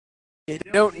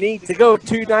You don't need to go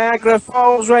to Niagara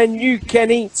Falls when you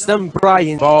can eat some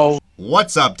Brian balls.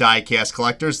 What's up, diecast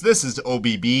collectors? This is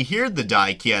OBB here, the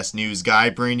diecast news guy,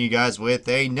 bringing you guys with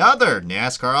another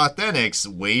NASCAR Authentics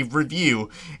Wave review.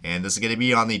 And this is going to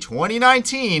be on the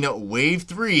 2019 Wave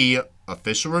 3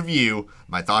 official review,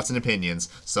 my thoughts and opinions.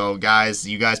 So guys,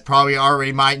 you guys probably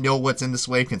already might know what's in this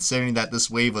wave, considering that this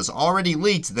wave was already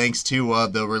leaked thanks to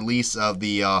the release of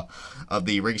the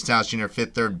Riggstown Jr.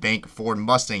 Fifth Third Bank Ford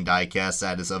Mustang diecast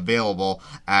that is available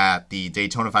at the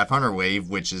Daytona 500 wave,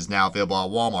 which is now available at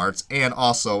Walmart's, and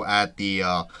also at the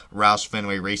Roush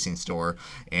Fenway Racing Store.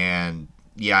 And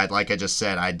yeah, like I just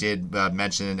said, I did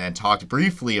mention and talked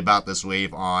briefly about this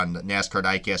wave on NASCAR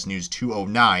Diecast News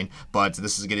 209, but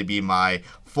this is going to be my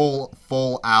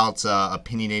full out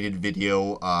opinionated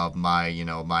video of my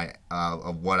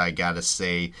of what I gotta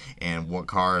say and what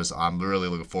cars I'm really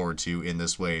looking forward to in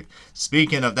this wave.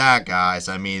 Speaking of that, guys,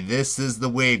 I mean, this is the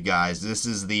wave, guys. This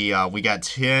is the we got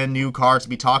 10 new cars to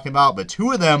be talking about, but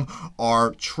 2 of them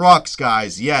are trucks,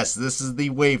 guys. Yes, this is the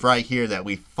wave right here that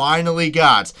we finally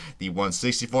got, the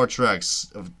 164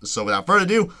 trucks. So without further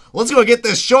ado, let's go get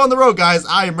this show on the road, guys.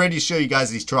 I am ready to show you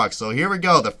guys these trucks. So here we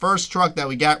go. The first truck that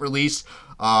we got released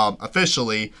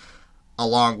officially,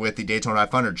 along with the Daytona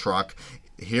 500 truck.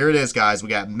 Here it is, guys. We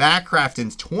got Matt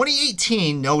Crafton's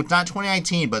 2018. No, it's not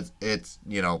 2019, but it's,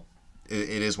 you know,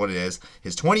 it is what it is.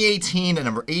 His 2018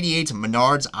 number 88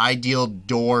 Menards Ideal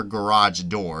Door Garage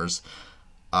Doors.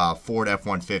 Ford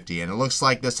F-150, and it looks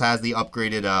like this has the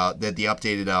upgraded, the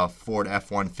updated Ford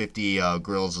F-150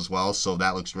 grills as well. So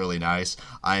that looks really nice.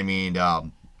 I mean,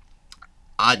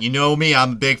 you know me,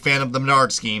 I'm a big fan of the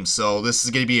Menards scheme, so this is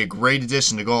going to be a great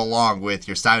addition to go along with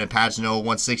your Simon Pagenaud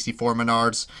 164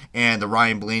 Menards and the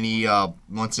Ryan Blaney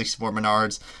 164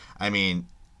 Menards. I mean,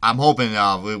 I'm hoping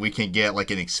we can get like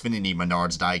an Xfinity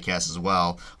Menards diecast as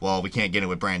well. Well, we can't get it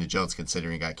with Brandon Jones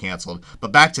considering it got canceled.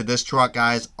 But back to this truck,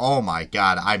 guys. Oh my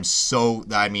God,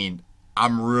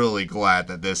 I'm really glad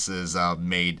that this is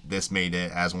made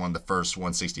it as one of the first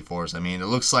 164s. I mean, it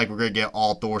looks like we're gonna get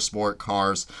all Thor Sport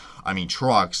cars,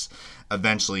 trucks,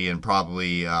 eventually, and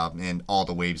probably in all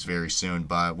the waves very soon.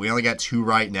 But we only got 2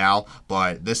 right now.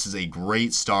 But this is a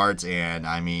great start, and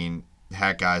I mean,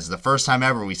 heck, guys, the first time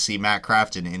ever we see Matt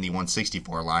Crafton in the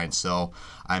 164 line. So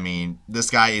I mean, this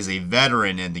guy is a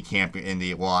veteran in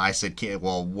the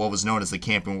what was known as the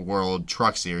Camping World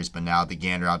Truck Series, but now the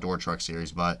Gander Outdoor Truck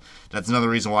Series. But that's another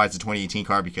reason why it's a 2018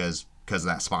 car, because of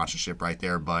that sponsorship right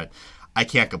there. But I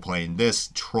can't complain. This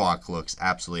truck looks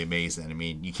absolutely amazing. I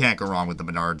mean, you can't go wrong with the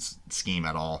Menards scheme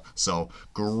at all. So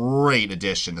great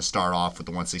addition to start off with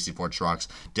the 164 trucks.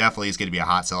 Definitely is going to be a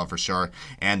hot seller for sure.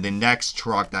 And the next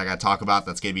truck that I got to talk about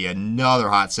that's going to be another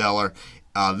hot seller.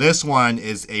 This one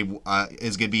is going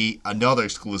to be another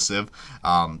exclusive,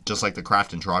 just like the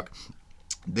Crafton truck.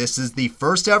 This is the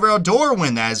first ever outdoor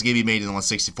win that is going to be made in the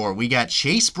 164. We got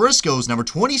Chase Briscoe's number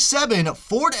 27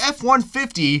 Ford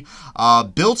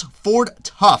F-150 built Ford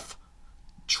Tough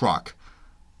truck.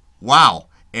 Wow.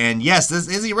 And yes, this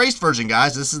is a race version,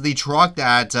 guys. This is the truck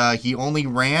that he only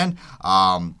ran.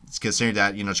 It's considered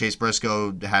that, you know, Chase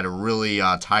Briscoe had a really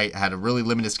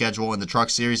limited schedule in the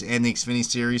truck series and the Xfinity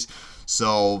series.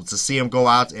 So to see him go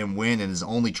out and win in his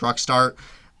only truck start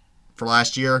for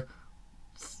last year,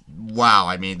 wow.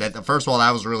 I mean, first of all,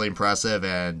 that was really impressive.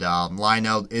 And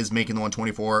Lionel is making the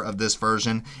 124 of this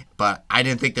version, but I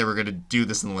didn't think they were going to do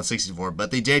this in the 164, but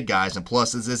they did, guys. And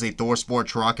plus, this is a Thor Sport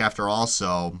truck after all,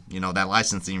 so, you know, that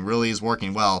licensing really is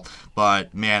working well.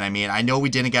 But man, I mean, I know we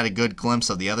didn't get a good glimpse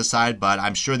of the other side, but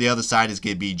I'm sure the other side is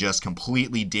going to be just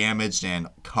completely damaged and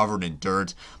covered in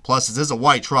dirt. Plus, this is a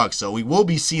white truck, so we will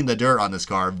be seeing the dirt on this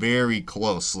car very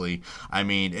closely. I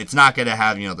mean, it's not going to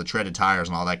have, you know, the treaded tires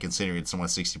and all that, considering it's a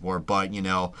 164, but, you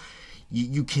know,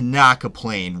 you cannot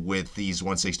complain with these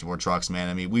 164 trucks, man.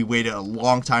 I mean, we waited a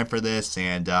long time for this,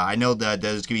 and I know that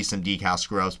there's going to be some decal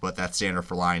screw-ups, but that's standard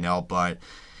for Lionel. But,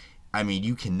 I mean,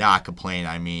 you cannot complain.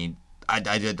 I mean,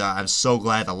 I'm so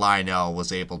glad that Lionel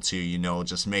was able to, you know,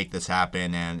 just make this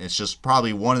happen, and it's just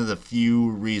probably one of the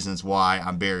few reasons why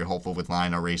I'm very hopeful with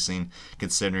Lionel Racing,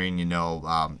 considering, you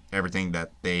know, everything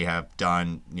that they have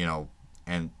done, you know,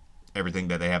 and everything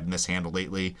that they have mishandled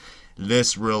lately.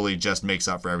 This really just makes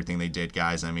up for everything they did,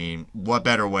 guys. I mean, what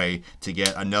better way to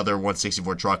get another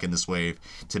 164 truck in this wave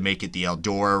to make it the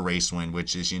Eldora race win,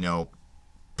 which is, you know,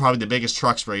 probably the biggest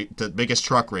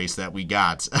truck race that we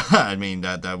got. I mean,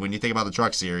 when you think about the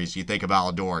truck series, you think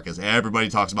about Eldora because everybody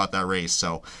talks about that race.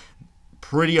 So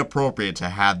pretty appropriate to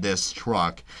have this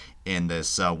truck in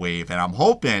this wave. And I'm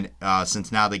hoping,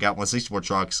 since now they got 164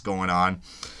 trucks going on,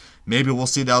 maybe we'll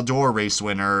see the Eldora race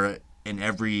winner in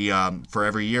every for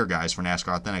every year, guys, for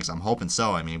NASCAR Authentics. I'm hoping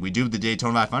so. I mean, we do the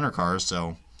Daytona 500 cars,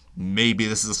 so maybe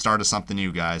this is the start of something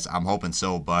new, guys. I'm hoping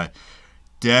so, but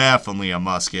definitely a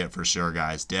must get for sure,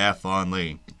 guys.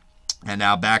 Definitely. And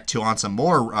now back to on some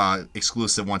more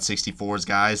exclusive 164s,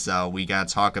 guys. We got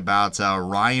to talk about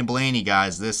Ryan Blaney,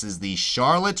 guys. This is the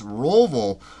Charlotte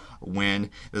Roval win.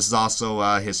 This is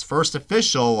also his first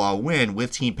official win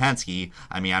with Team Penske.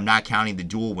 I mean, I'm not counting the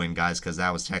dual win, guys, because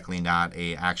that was technically not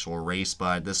a actual race,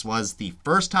 but this was the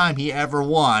first time he ever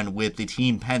won with the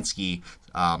Team Penske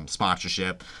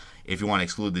sponsorship, if you want to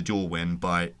exclude the dual win.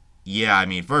 But yeah, I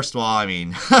mean, first of all, I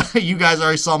mean, you guys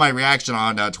already saw my reaction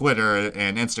on Twitter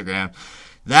and Instagram.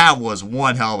 That was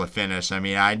one hell of a finish. I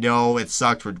mean, I know it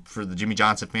sucked for the Jimmy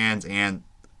Johnson fans and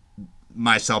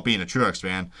myself being a Truex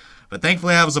fan, but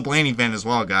thankfully I was a Blaney fan as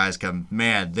well, guys. Cause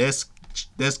man, this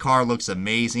car looks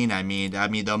amazing. I mean, the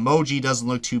emoji doesn't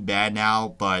look too bad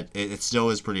now, but it still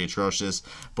is pretty atrocious.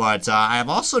 But I've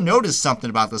also noticed something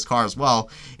about this car as well.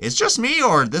 It's just me,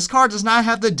 or this car does not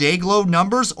have the Dayglow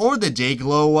numbers or the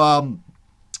Dayglow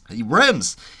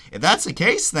rims. If that's the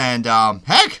case, then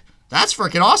heck, that's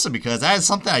freaking awesome, because that is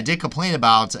something I did complain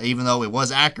about, even though it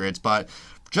was accurate. But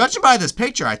judging by this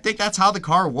picture, I think that's how the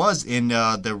car was in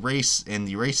the race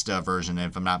version,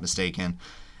 if I'm not mistaken.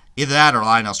 Either that or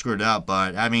Lionel screwed it up,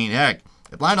 but I mean, heck,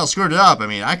 if Lionel screwed it up, I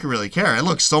mean, I could really care. It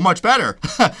looks so much better.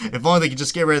 If only they could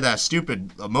just get rid of that stupid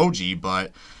emoji,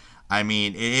 but I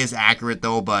mean, it is accurate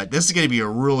though. But this is going to be a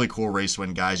really cool race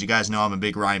win, guys. You guys know I'm a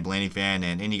big Ryan Blaney fan,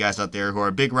 and any guys out there who are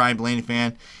a big Ryan Blaney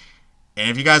fan, and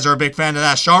if you guys are a big fan of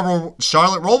that Charlotte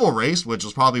Roval race, which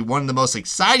was probably one of the most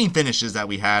exciting finishes that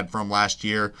we had from last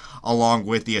year, along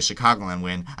with the Chicagoland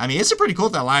win. I mean, it's pretty cool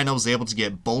that Lionel was able to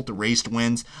get both the raced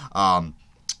wins,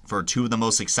 for two of the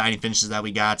most exciting finishes that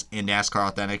we got in NASCAR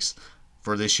Authentics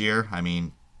for this year. I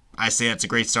mean, I say that's a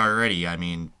great start already. I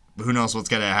mean, who knows what's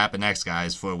going to happen next,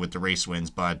 guys, with the race wins.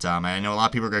 But I know a lot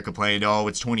of people are going to complain, oh,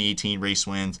 it's 2018 race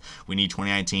wins. We need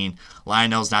 2019.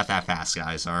 Lionel's not that fast,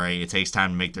 guys, all right? It takes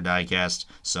time to make their diecast,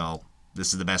 so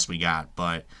this is the best we got.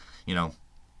 But, you know,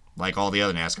 like all the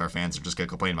other NASCAR fans are just going to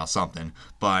complain about something.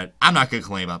 But I'm not going to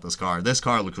complain about this car. This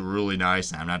car looks really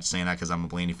nice. I'm not just saying that because I'm a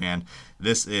Blaney fan.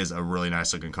 This is a really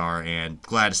nice looking car, and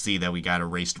glad to see that we got a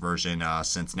raced version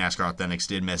since NASCAR Authentics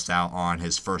did miss out on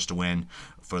his first win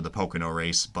for the Pocono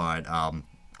race. But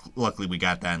luckily we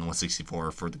got that in the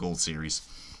 164 for the Gold Series.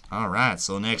 All right,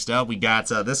 so next up we got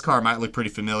this car. Might look pretty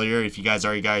familiar if you guys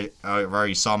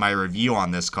already saw my review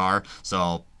on this car.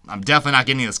 So I'm definitely not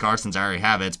getting this car since I already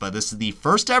have it, but this is the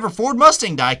first ever Ford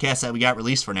Mustang diecast that we got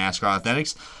released for NASCAR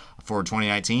Authentics for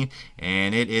 2019,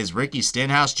 and it is Ricky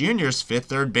Stenhouse Jr.'s Fifth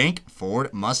Third Bank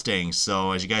Ford Mustang.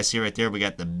 So as you guys see right there, we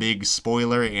got the big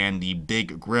spoiler and the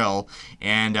big grille,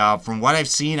 and from what I've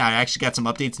seen, I actually got some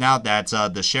updates now that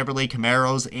the Chevrolet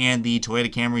Camaros and the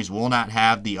Toyota Camrys will not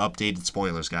have the updated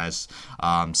spoilers, guys,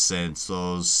 since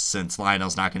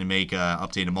Lionel's not going to make an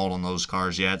updated mold on those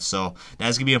cars yet. So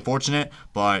that's going to be unfortunate,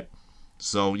 but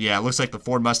so yeah, it looks like the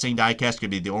Ford Mustang diecast could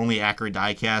be the only accurate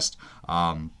diecast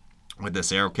with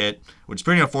this aero kit, which is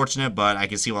pretty unfortunate, but I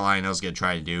can see what Lionel's going to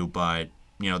try to do. But,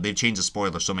 you know, they've changed the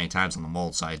spoiler so many times on the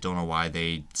mold, so I don't know why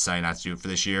they decided not to do it for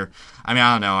this year. I mean,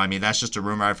 I don't know. I mean, that's just a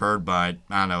rumor I've heard, but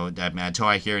I don't know. I mean, until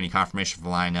I hear any confirmation from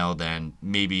Lionel, then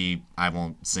maybe I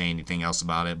won't say anything else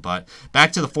about it. But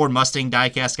back to the Ford Mustang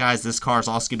diecast, guys. This car is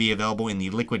also going to be available in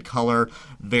the liquid color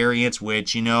variant,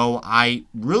 which, you know, I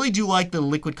really do like the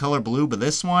liquid color blue, but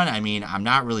this one, I mean, I'm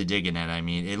not really digging it. I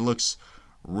mean, it looks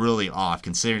really off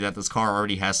considering that this car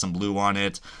already has some blue on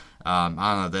it. I don't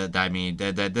know, that I mean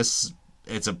that this,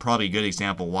 it's a probably good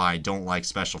example why I don't like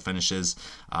special finishes,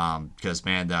 because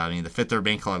man, I mean the Fifth Third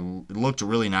Bank color looked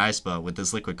really nice, but with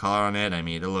this liquid color on it, I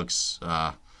mean it looks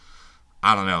I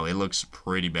don't know, it looks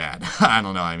pretty bad. I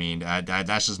don't know, I mean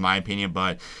that's just my opinion,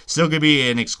 but still could be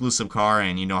an exclusive car,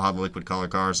 and you know how the liquid color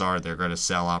cars are, they're going to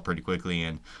sell out pretty quickly,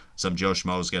 and some Joe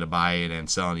Schmo's going to buy it and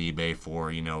sell it on eBay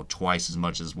for, you know, twice as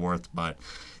much as it's worth. But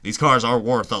these cars are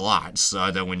worth a lot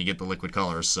that when you get the liquid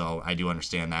colors, so I do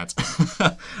understand that.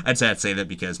 I just had to say that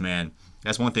because, man,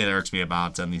 that's one thing that irks me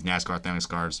about these NASCAR Authentics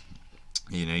cars.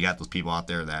 You know, you got those people out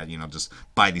there that, you know, just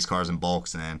buy these cars in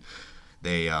bulks, and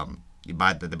they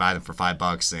buy them for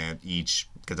 $5 and each,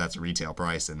 because that's a retail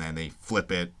price, and then they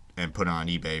flip it and put it on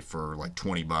eBay for like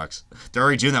 $20. They're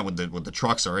already doing that with the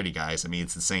trucks already, guys. I mean,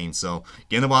 it's insane. So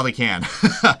get them while they can.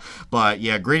 But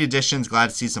yeah, great additions.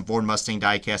 Glad to see some Ford Mustang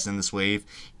diecast in this wave.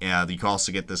 You can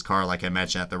also get this car, like I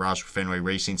mentioned, at the Roush Fenway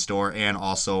Racing Store, and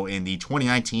also in the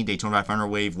 2019 Daytona 500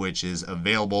 wave, which is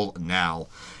available now.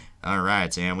 All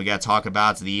right, and we got to talk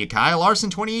about the Kyle Larson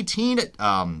 2018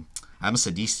 I almost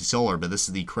said DC Solar, but this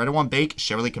is the Credit One Bank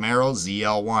Chevrolet Camaro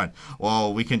ZL1.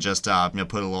 Well, we can just put a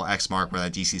little X mark where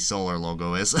that DC Solar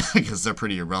logo is because they're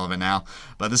pretty irrelevant now.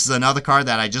 But this is another car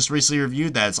that I just recently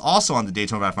reviewed that's also on the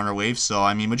Daytona 500 wave. So,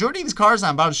 I mean, majority of these cars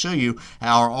I'm about to show you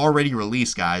are already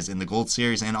released, guys, in the Gold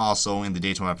Series and also in the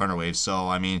Daytona 500 wave. So,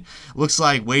 I mean, looks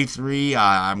like wave 3,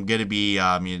 I'm going to be,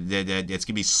 it's going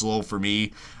to be slow for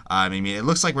me. I mean, it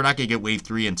looks like we're not going to get Wave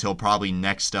 3 until probably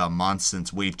next month,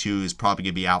 since Wave 2 is probably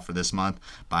going to be out for this month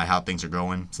by how things are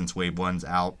going, since Wave 1's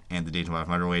out and the Daytona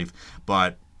 500 wave.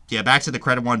 But, yeah, back to the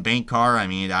Credit One Bank car. I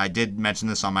mean, I did mention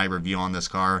this on my review on this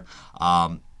car.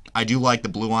 I do like the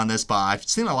blue on this, but I've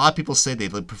seen a lot of people say they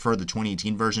prefer the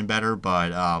 2018 version better.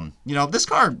 But, you know, this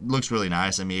car looks really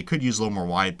nice. I mean, it could use a little more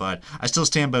white, but I still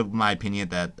stand by my opinion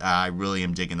that I really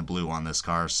am digging the blue on this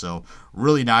car. So,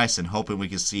 really nice, and hoping we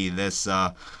can see this,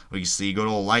 we can see good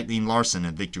old Lightning Larson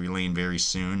in victory lane very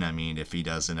soon. I mean, if he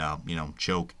doesn't, you know,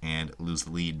 choke and lose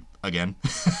the lead again.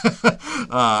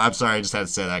 I'm sorry, I just had to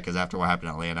say that because after what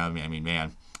happened in Atlanta, I mean,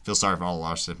 man, feel sorry for all the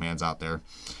Larson fans out there.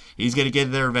 He's going to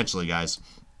get there eventually, guys.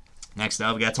 Next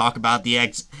up, we got to talk about the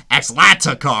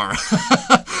X-Lata car.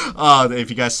 If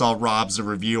you guys saw Rob's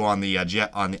review on the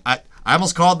I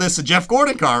almost called this a Jeff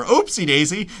Gordon car. Oopsie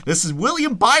daisy. This is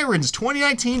William Byron's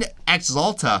 2019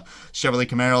 X-Alta Chevrolet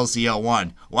Camaro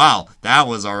ZL1. Wow, that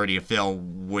was already a fail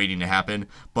waiting to happen.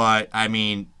 But, I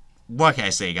mean, what can I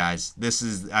say, guys? This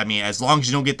is, I mean, as long as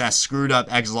you don't get that screwed up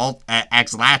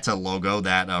X-Lata logo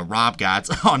that Rob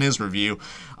got on his review,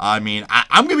 I mean,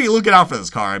 I'm going to be looking out for this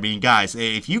car. I mean, guys,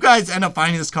 if you guys end up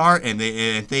finding this car and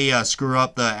if they screw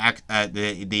up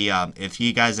if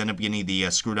you guys end up getting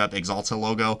the screwed up Exalta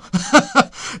logo,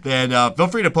 then feel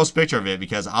free to post a picture of it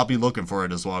because I'll be looking for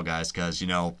it as well, guys, because, you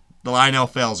know, the Lionel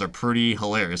fails are pretty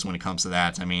hilarious when it comes to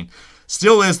that. I mean,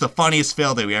 still is the funniest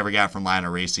fail that we ever got from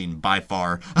Lionel Racing by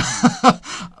far.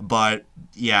 But,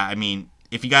 yeah, I mean,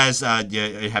 if you guys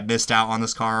have missed out on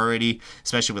this car already,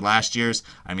 especially with last year's,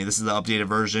 I mean, this is the updated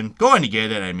version. Go ahead and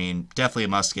get it. I mean, definitely a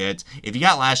must get. If you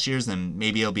got last year's, then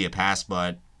maybe it'll be a pass,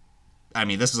 but, I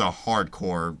mean, this is a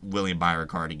hardcore William Byron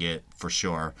car to get for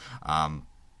sure. I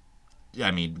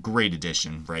mean, great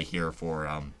addition right here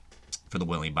for the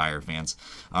William Byron fans.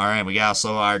 All right, we got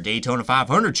also our Daytona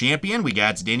 500 champion. We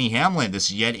got Denny Hamlin. This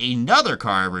is yet another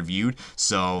car I reviewed,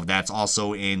 so that's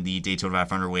also in the Daytona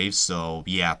 500 wave. So,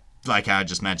 yeah, like I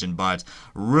just mentioned, but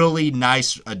really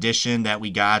nice addition that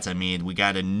we got. I mean, we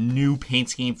got a new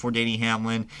paint scheme for Denny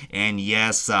Hamlin, and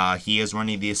yes, he is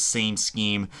running the same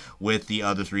scheme with the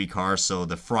other three cars. So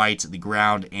the Fright, the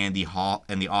Ground, and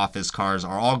the Office cars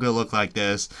are all going to look like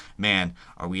this. Man,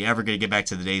 are we ever going to get back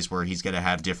to the days where he's going to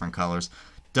have different colors?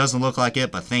 Doesn't look like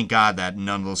it, but thank God that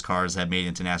none of those cars have made it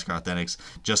into NASCAR Authentics,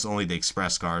 just only the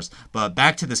Express cars. But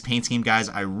back to this paint scheme, guys,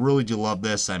 I really do love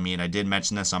this. I mean, I did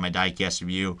mention this on my diecast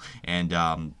review, and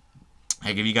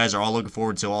if you guys are all looking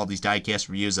forward to all these diecast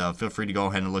reviews, feel free to go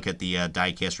ahead and look at the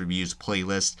diecast reviews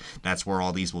playlist. That's where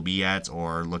all these will be at,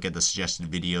 or look at the suggested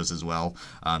videos as well,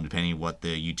 depending on what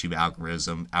the YouTube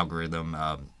algorithm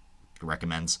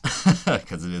recommends,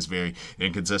 because it is very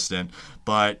inconsistent.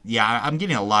 But yeah, I'm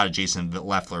getting a lot of Jason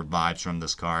Leffler vibes from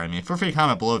this car. I mean, feel free to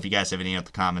comment below if you guys have any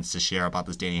other comments to share about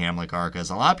this Denny Hamlin car,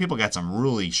 because a lot of people got some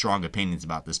really strong opinions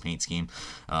about this paint scheme.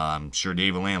 I'm sure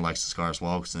David Land likes this car as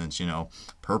well, since, you know,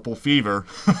 Purple Fever.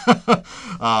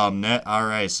 All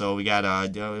right, so we got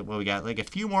we got like a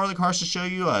few more other cars to show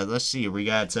you. Let's see, we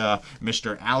got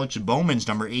Mr. Alex Bowman's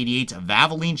number 88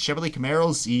 Valvoline Chevrolet Camaro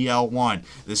ZL1.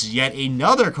 This is yet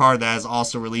another car that is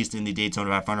also released in the Daytona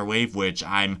 500 wave, which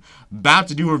I'm about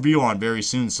to do a review on very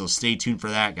soon, so stay tuned for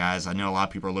that, guys. I know a lot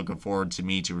of people are looking forward to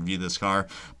me to review this car,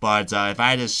 but if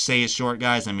I had to say it short,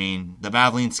 guys, I mean, the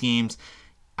Valvoline schemes,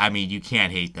 I mean, you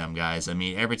can't hate them, guys. I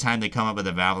mean, every time they come up with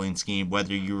a Valvoline scheme,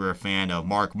 whether you were a fan of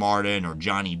Mark Martin or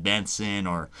Johnny Benson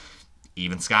or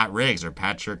even Scott Riggs or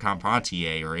Patrick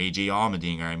Compantier or AJ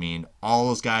Allmendinger, I mean, all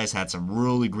those guys had some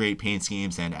really great paint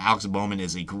schemes, and Alex Bowman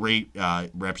is a great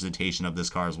representation of this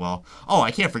car as well. Oh,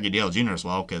 I can't forget Dale Jr. as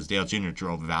well, because Dale Jr.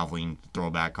 drove a Valvoline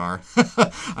throwback car.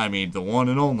 I mean, the one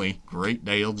and only great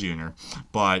Dale Jr.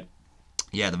 But,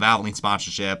 yeah, the Valvoline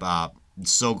sponsorship,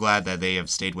 so glad that they have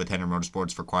stayed with Henry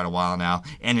Motorsports for quite a while now,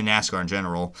 and in NASCAR in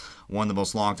general. One of the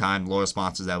most long-time loyal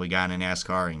sponsors that we got in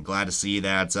NASCAR, and glad to see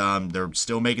that they're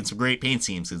still making some great paint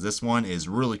schemes, because this one is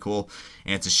really cool,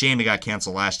 and it's a shame it got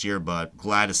canceled last year, but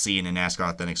glad to see it in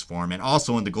NASCAR Authentics form, and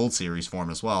also in the Gold Series form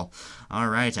as well. All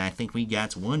right, I think we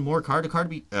got one more card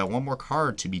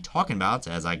to be talking about,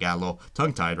 as I got a little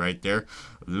tongue-tied right there.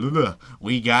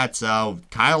 we got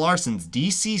Kyle Larson's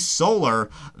DC Solar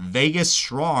Vegas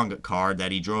Strong card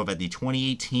that he drove at the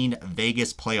 2018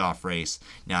 Vegas playoff race.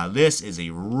 Now, this is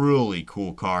a really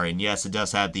cool car, and yes, it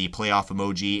does have the playoff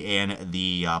emoji and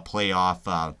the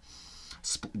playoff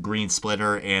green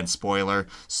splitter and spoiler,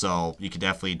 so you can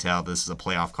definitely tell this is a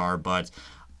playoff car. But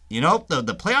you know,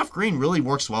 the playoff green really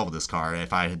works well with this car,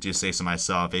 if I do say so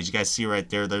myself. As you guys see right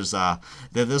there, there's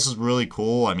this is really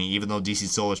cool. I mean, even though DC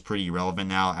Solar is pretty irrelevant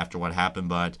now after what happened,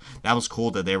 but that was cool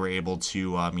that they were able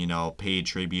to you know, pay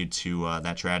tribute to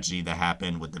that tragedy that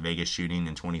happened with the Vegas shooting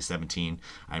in 2017.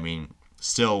 I mean,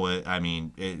 still, I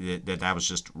mean, that was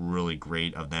just really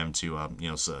great of them to you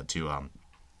know,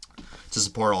 to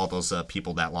support all those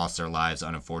people that lost their lives,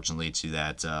 unfortunately, to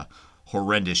that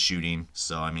horrendous shooting.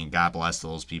 So, I mean, God bless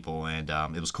those people, and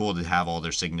it was cool to have all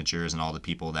their signatures and all the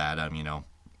people that you know,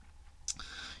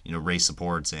 race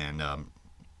supports and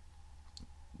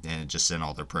just send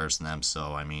all their prayers to them.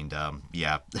 So, I mean,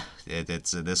 yeah,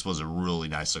 this was a really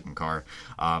nice looking car.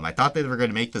 I thought they were going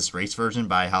to make this race version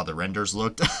by how the renders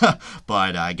looked,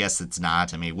 but I guess it's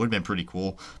not. I mean, it would have been pretty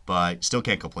cool, but still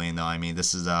can't complain though. I mean,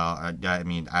 this is I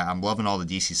mean, I'm loving all the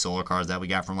DC Solar cars that we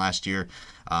got from last year.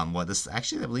 This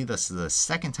actually, I believe this is the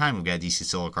second time we've got a DC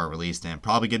Solar car released, and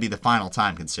probably gonna be the final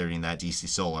time, considering that DC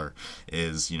Solar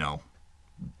is, you know,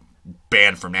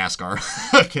 banned from NASCAR.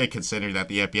 Okay, considering that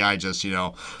the FBI just, you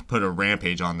know, put a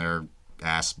rampage on their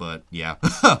ass. But yeah,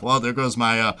 well, there goes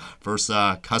my first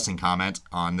cussing comment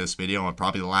on this video, and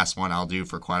probably the last one I'll do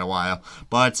for quite a while.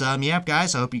 But yeah,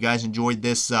 guys, I hope you guys enjoyed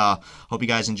this. Hope you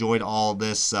guys enjoyed all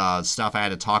this stuff I had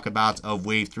to talk about of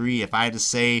Wave 3. If I had to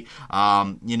say,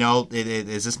 you know,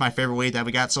 is this my favorite wave that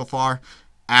we got so far?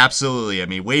 Absolutely. I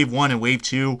mean, Wave 1 and Wave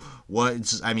 2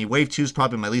 Wave 2 is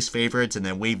probably my least favorite, and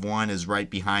then Wave 1 is right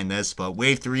behind this. But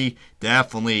Wave 3,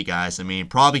 definitely, guys. I mean,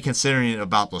 probably considering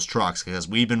about those trucks, because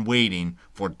we've been waiting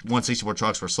for 164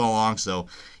 trucks for so long. So,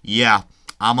 yeah,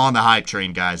 I'm on the hype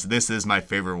train, guys. This is my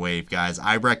favorite wave, guys.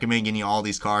 I recommend getting all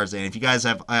these cars, and if you guys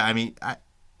have,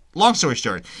 long story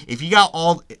short, if you got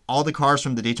all the cars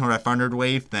from the Daytona 500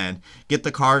 wave, then get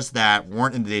the cars that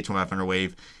weren't in the Daytona 500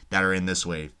 wave that are in this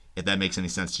wave, if that makes any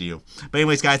sense to you. But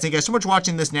anyways, guys, thank you guys so much for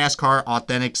watching this NASCAR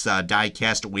Authentics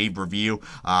diecast wave review.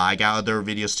 I got other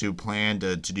videos planned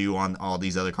to do on all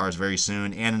these other cars very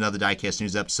soon, and another diecast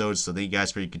news episode. So thank you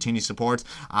guys for your continued support.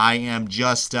 I am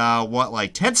just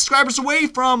like 10 subscribers away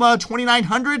from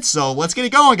 2,900. So let's get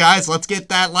it going, guys. Let's get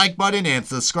that like button and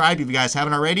subscribe if you guys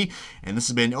haven't already. And this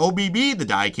has been OBB, the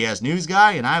diecast news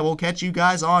guy, and I will catch you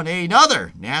guys on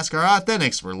another NASCAR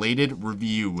Authentics related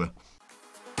review.